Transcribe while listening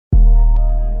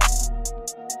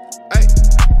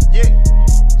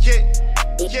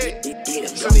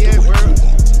78 world.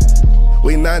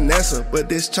 We not NASA, but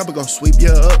this chopper gon' sweep you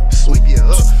up.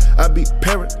 I be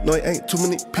paranoid, ain't too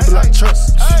many people I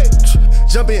trust.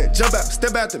 Jump in, jump out,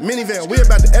 step out the minivan, we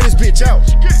about to edit this bitch out.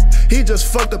 He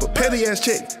just fucked up a petty ass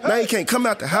chick, now he can't come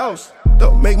out the house.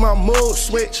 Don't make my mood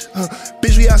switch,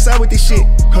 bitch we outside with this shit.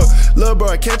 Lil' bro,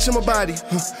 I catch him a body,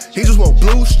 he just want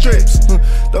blue strips.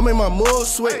 Don't make my mood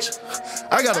switch,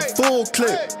 I got a full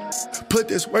clip. Put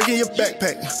this work in your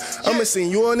backpack, I'ma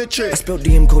send you on the trip. I spilled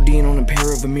DM codeine on a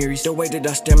pair of Amiris. The way that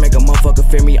I stare make a motherfucker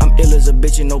fear me. I'm ill as a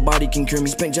bitch and nobody can cure me.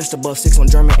 Spent just above 6 on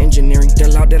German engineering. The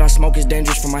loud that I smoke is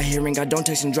dangerous for my hearing. I don't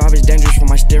text and drive, it's dangerous for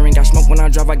my steering. I smoke when I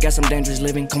drive, I guess I'm dangerous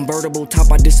living. Convertible top,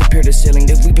 I disappear the ceiling.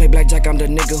 If we play blackjack, I'm the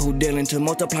nigga who dealing. To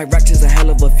multiply racks is a hell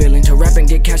of a feeling. To rap and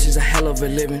get cash is a hell of a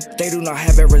living. They do not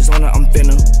have Arizona, I'm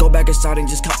finna go back inside and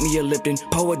just cut me a Lipton.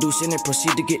 Pour a deuce in and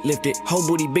proceed to get lifted. Whole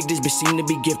booty big, this bitch seem to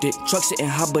be gifted. Truck sitting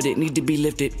high, but it need to be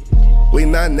lifted. We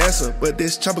not NASA, but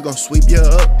this chopper gon' sweep you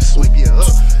up.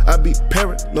 I be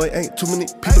paranoid, ain't too many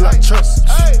people I trust.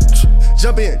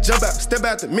 Jump in, jump out, step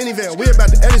out the minivan, we about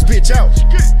to edit this bitch out.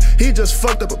 He just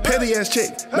fucked up a petty ass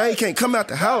chick, now he can't come out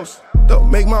the house.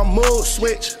 Don't make my mood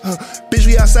switch, bitch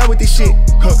we outside with this shit.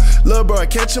 Lil' bro, I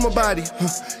catch him a body,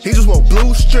 he just want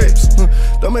blue strips.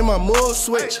 Don't make my mood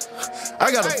switch,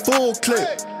 I got a full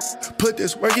clip. Put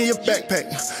this work in your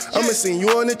backpack, I'ma send you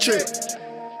on the trip.